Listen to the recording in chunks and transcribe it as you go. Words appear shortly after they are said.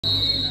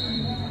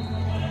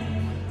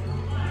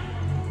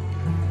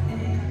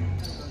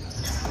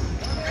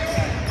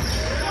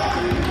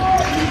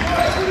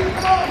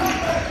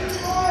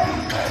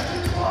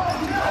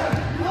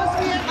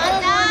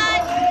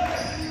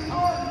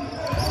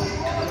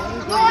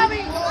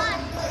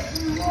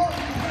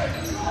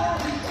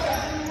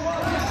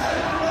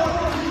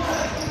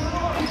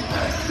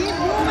Keep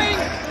moving.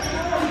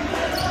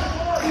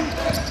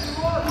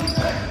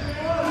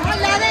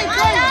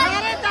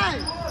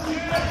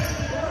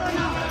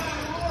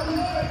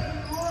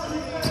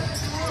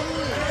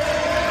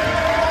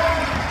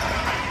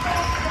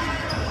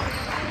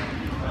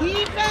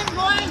 Defense,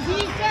 boys,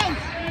 defense.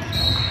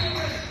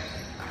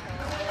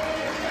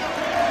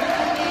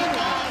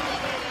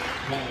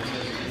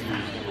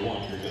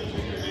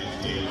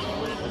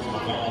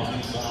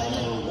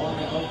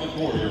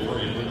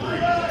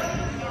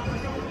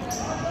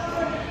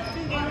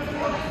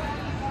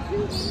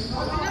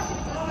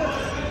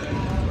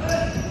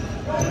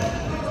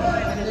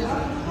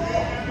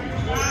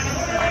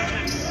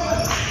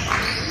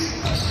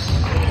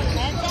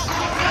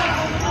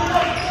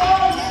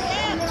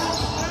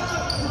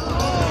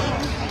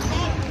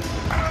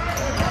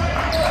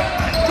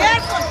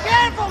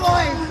 Careful,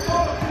 boys.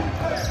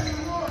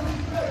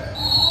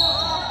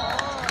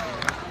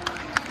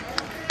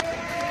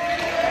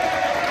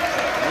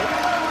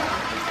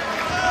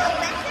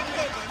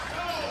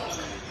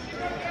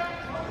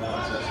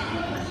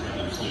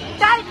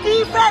 Tight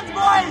defense,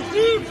 boys,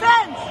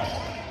 defense.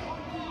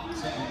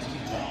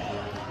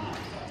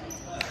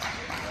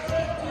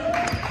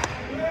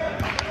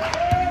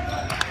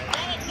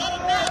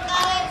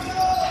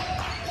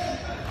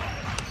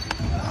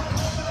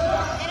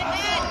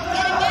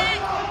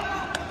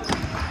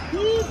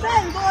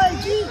 Defense, boys,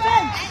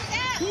 defense.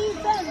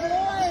 Defense,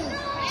 boys.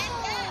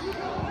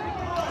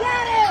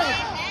 Get it.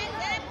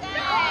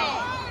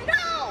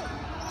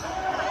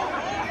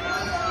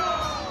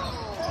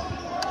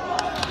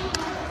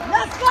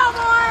 Let's go,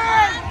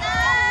 boys!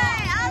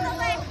 All the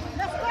way!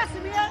 Let's go,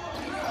 Samir!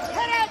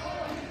 Hit it!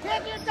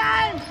 Take your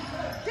time!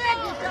 Take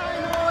your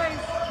time, boys!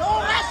 No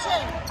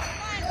rushing!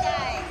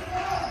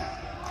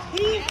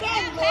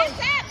 Defense, boys!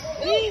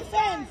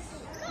 Defense!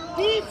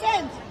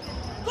 Defense!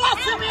 Go,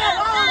 Samir!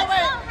 All the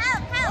way!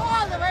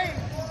 All the way!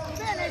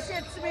 Finish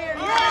it, Samir!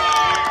 Yay!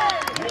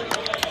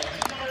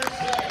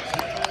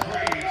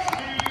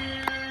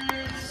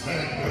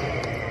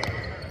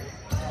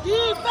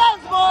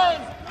 Defense,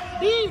 boys!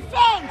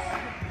 Defense!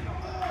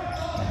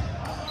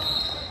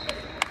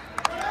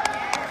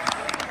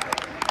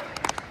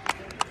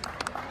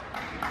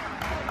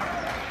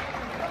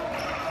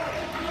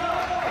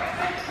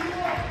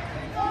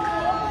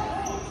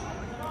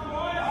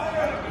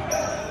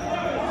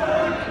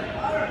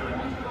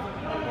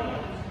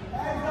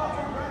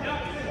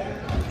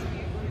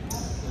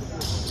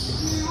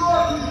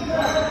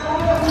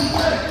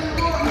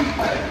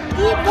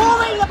 Keep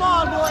moving the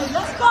ball, boys.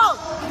 Let's go!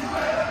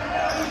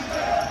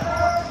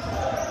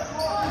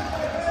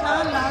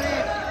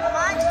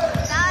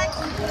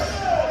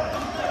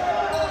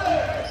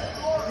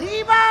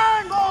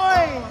 Rebound,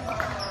 boys!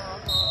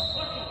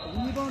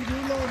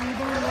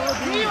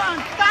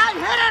 Rebound, time,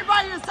 hit it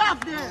by yourself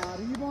there!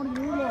 Rebound,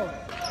 you low.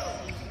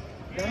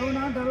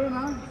 Daro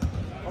na.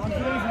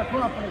 Confidence rakho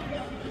apne.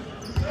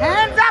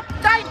 Hands up,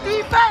 tight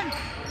defense!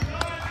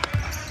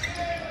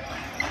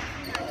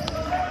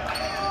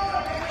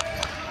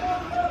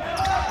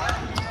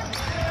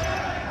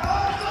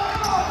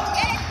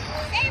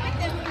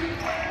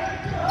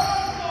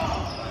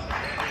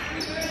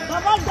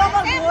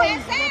 Double,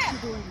 boys!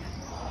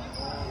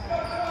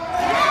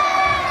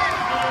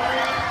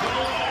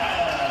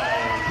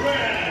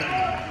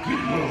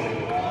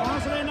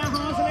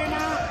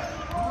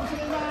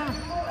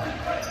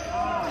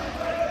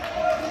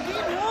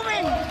 Keep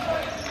moving!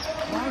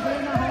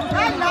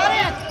 Hey,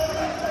 Lawrence!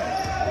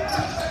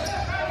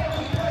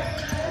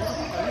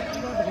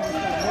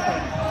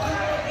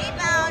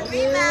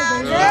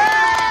 Rebound! Yeah!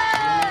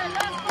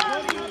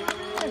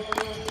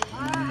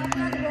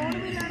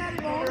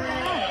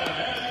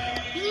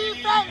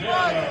 Defense,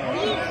 boys!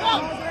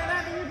 Defense!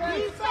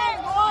 Defense,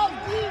 boys!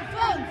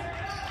 Defense!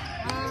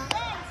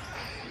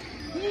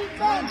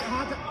 Defense!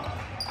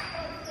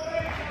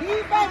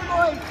 Defense,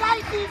 boys!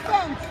 Tight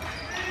defense!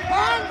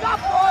 Hands up,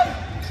 boys!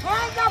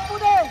 Hands up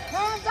today!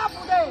 Hands up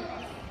today!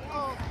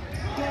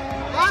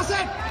 Pass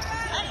it!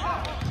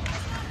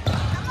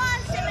 Come on,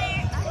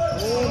 Samir.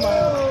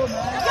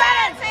 Get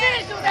it!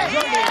 Finish today!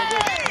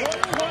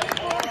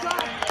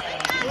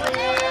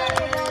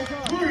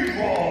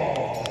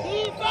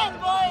 Defense,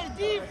 boys!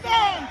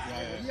 Defense!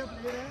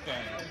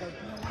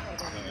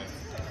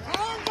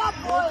 Hands up,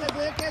 boys!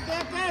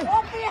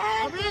 Open your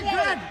hands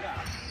today!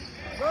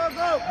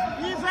 Go!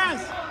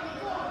 Defense!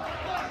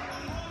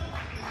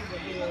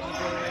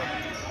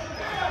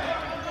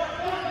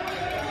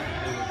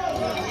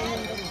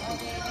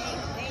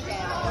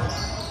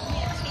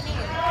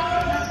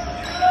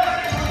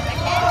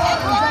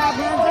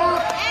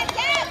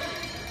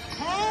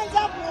 Hands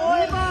up,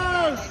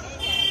 boys!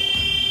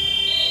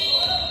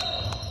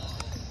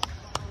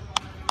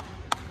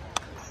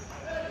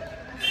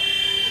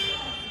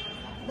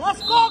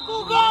 Let's go,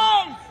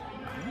 Cougars!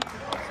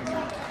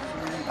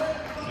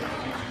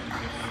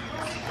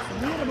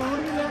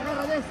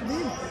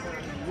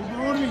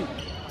 Rebound me.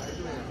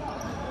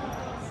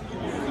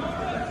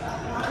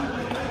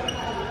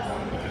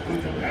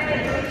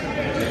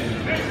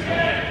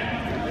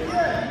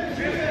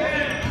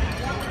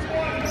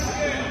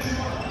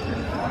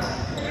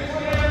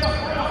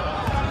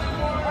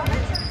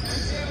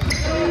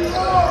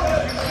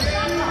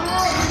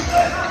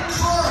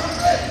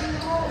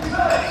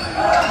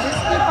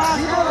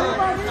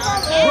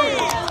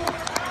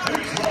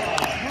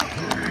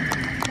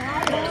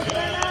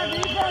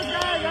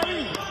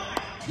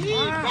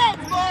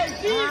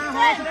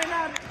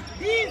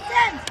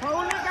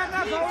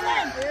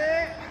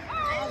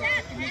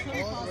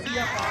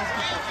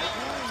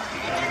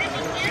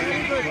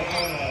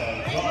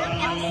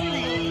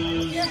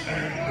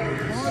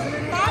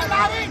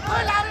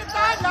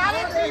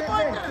 Larry,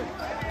 3-pointer.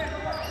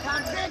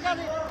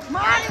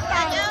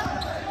 Marita.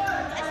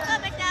 Let's go,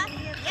 Beta.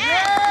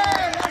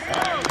 Yeah, let's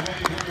go.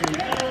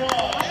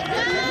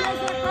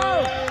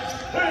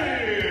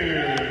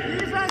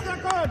 Defense,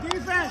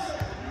 defense.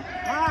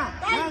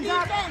 Hands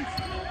up.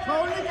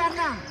 Foul नहीं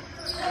करना.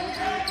 Hands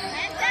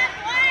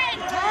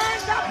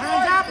up, boys.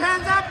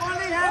 Hands up,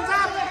 only hands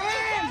up.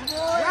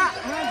 Yeah,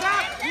 hands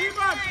up.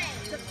 Rebound.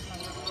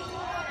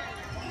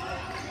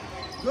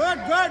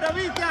 Good,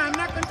 Abhi, ध्यान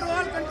ना control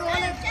it.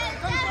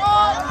 Come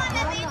on,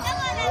 Abhi.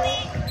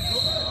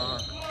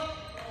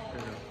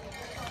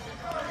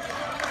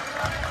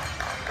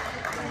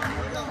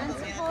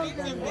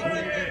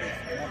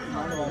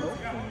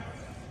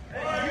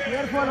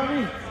 Careful,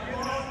 Abhi.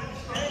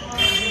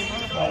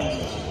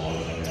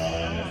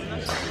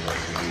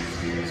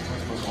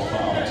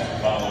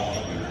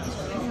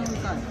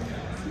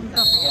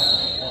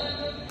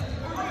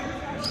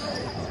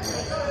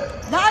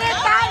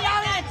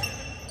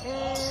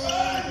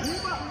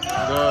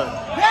 Good.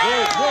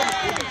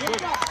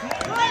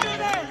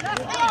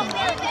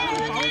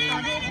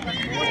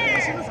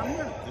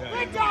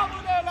 Good job,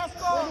 Uday. Let's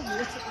go.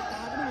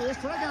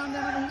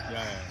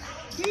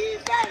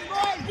 Defense,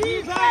 boy.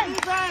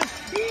 Defense.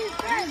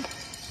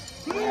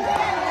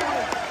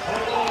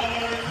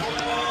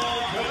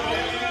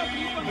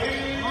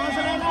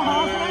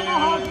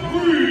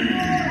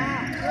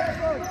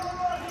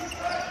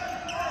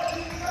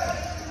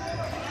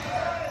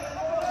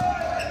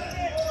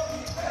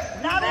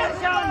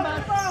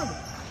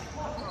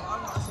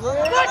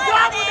 Good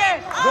job, Uday.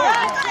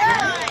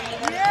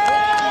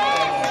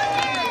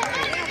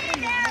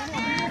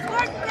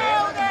 Good play,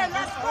 Uday.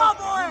 Let's go,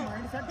 boy.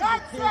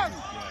 That's it.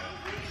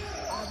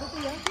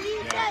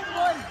 Defense,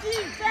 boys.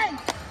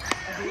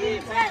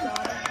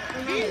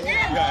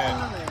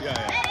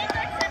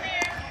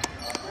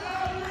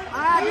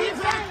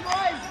 Defense,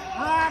 boys.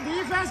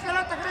 Defense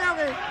करो तकड़े हो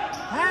गए.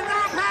 Hands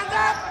up.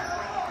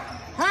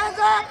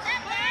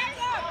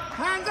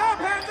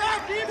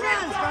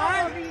 Defense,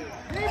 guys.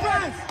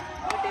 Defense.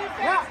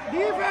 Yeah,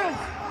 defense.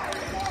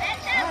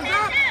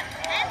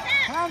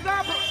 Hands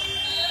up.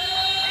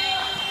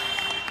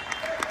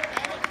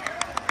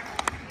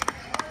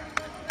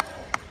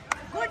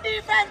 Good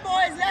defense,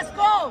 boys. Let's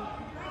go.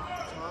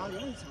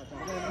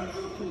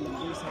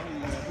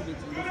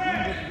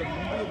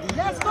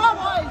 Let's go,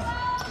 boys.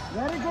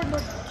 Very good.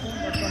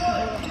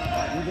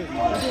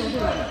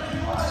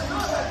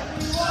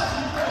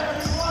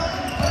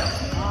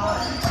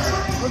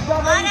 Good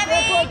job,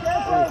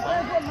 careful.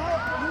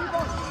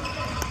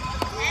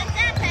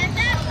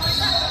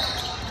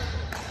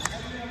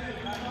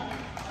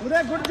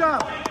 Uday, good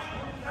job.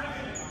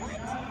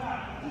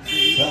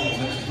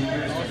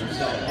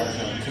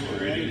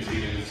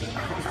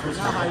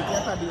 भाई क्या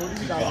था DOD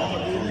की दाल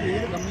में ये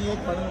कमी एक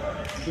पर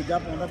तुझा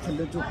पौंदा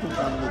थल्ले चुप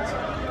काम ਵਿੱਚ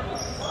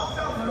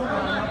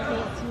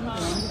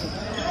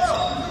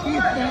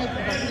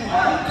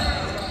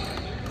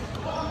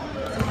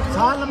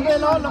साह लंबे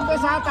लो लंबे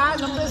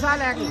साह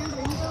लेके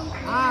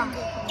हां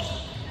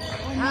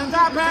hands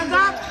up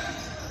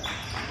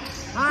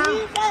हां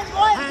Defense,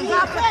 boys.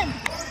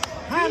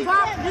 hands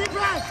up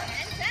defense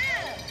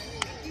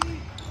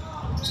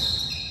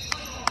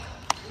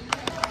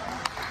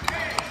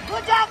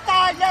Good job,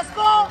 guys. Let's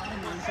go.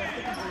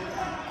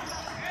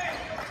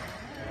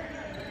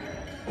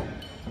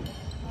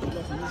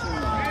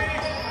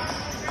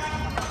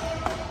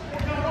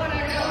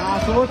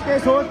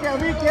 सोच के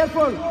अभी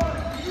careful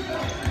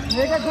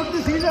make a good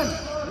decision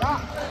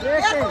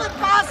Careful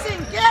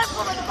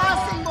with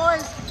passing,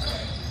 boys.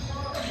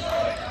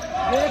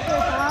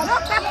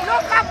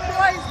 Look up,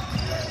 boys.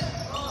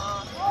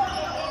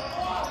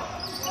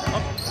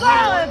 Go,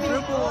 Abhi.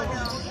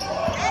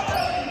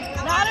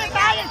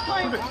 That is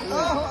point.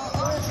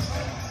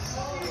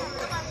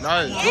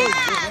 Nice. Good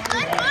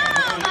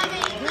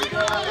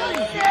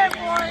save,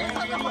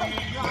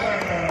 boys.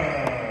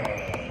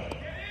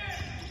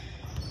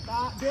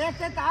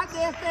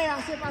 देखते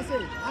आसे पासे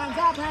hands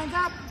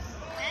up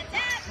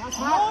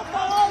No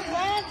ball,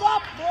 hands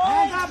up,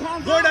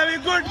 boys. good Abhi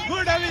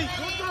good Abhi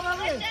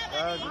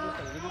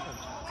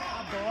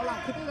ball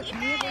आखिर तो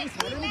रखनी है कोई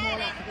सारे नहीं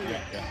बॉल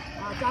आखिर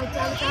हां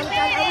चल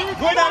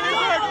Good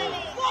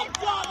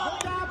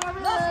job,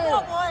 Abhi. Let's go,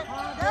 boys.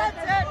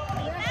 That's it.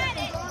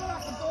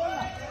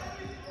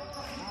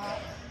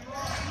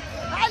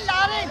 I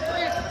love it.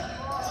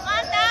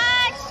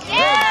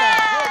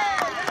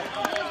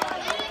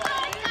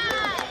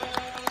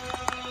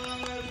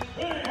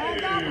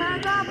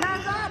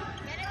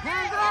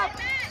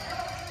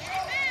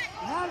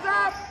 hands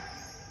up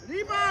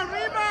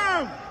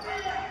rebound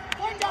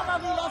Good job,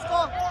 Abhi. Let's go.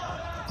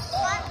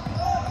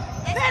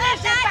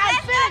 Finish it,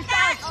 guys. Finish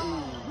it.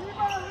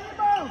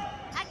 rebound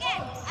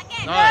Again.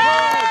 Let's go.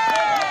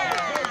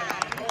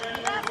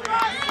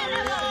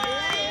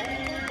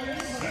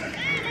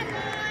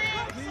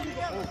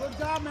 good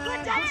job man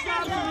Good job,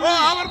 Samir.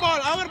 Oh, our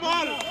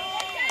ball.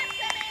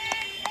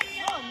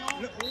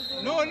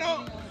 No. Good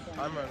job,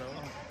 Samir. No.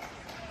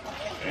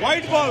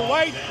 White ball,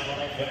 white.